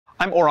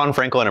I'm Oran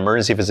Frankel, an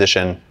emergency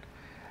physician.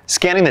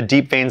 Scanning the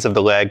deep veins of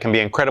the leg can be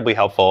incredibly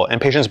helpful in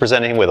patients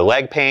presenting with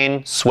leg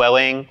pain,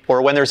 swelling,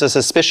 or when there's a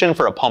suspicion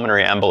for a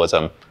pulmonary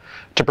embolism.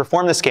 To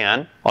perform the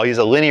scan, I'll use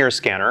a linear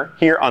scanner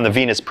here on the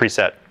venous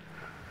preset.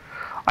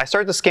 I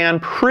start the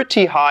scan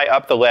pretty high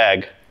up the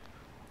leg,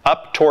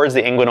 up towards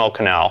the inguinal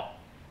canal,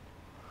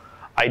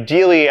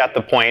 ideally at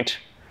the point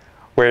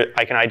where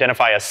I can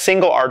identify a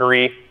single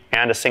artery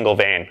and a single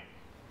vein.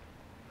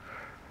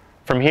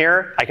 From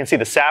here, I can see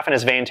the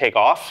saphenous vein take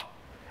off,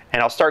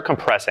 and I'll start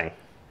compressing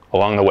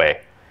along the way.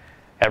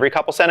 Every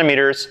couple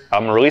centimeters,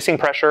 I'm releasing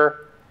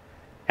pressure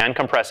and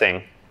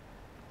compressing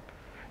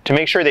to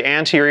make sure the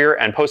anterior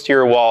and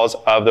posterior walls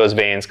of those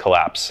veins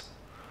collapse.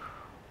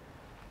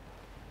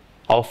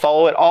 I'll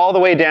follow it all the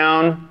way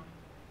down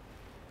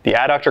the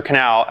adductor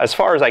canal as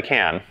far as I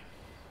can.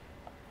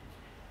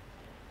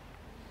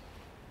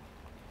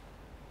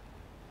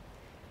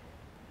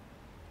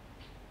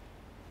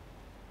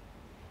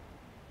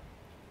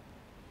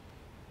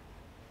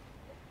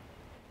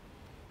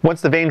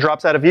 Once the vein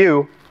drops out of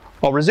view,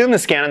 I'll resume the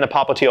scan in the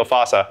popliteal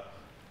fossa.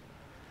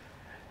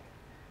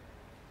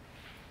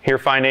 Here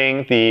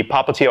finding the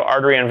popliteal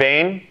artery and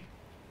vein,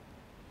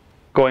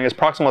 going as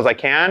proximal as I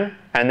can,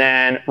 and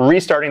then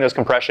restarting those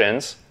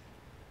compressions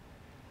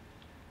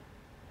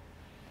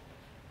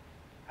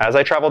as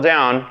I travel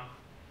down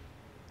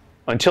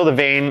until the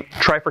vein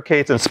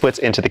trifurcates and splits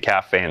into the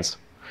calf veins.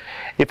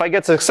 If I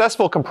get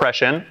successful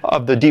compression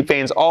of the deep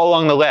veins all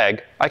along the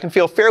leg, I can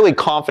feel fairly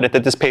confident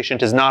that this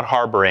patient is not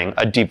harboring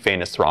a deep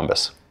venous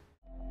thrombus.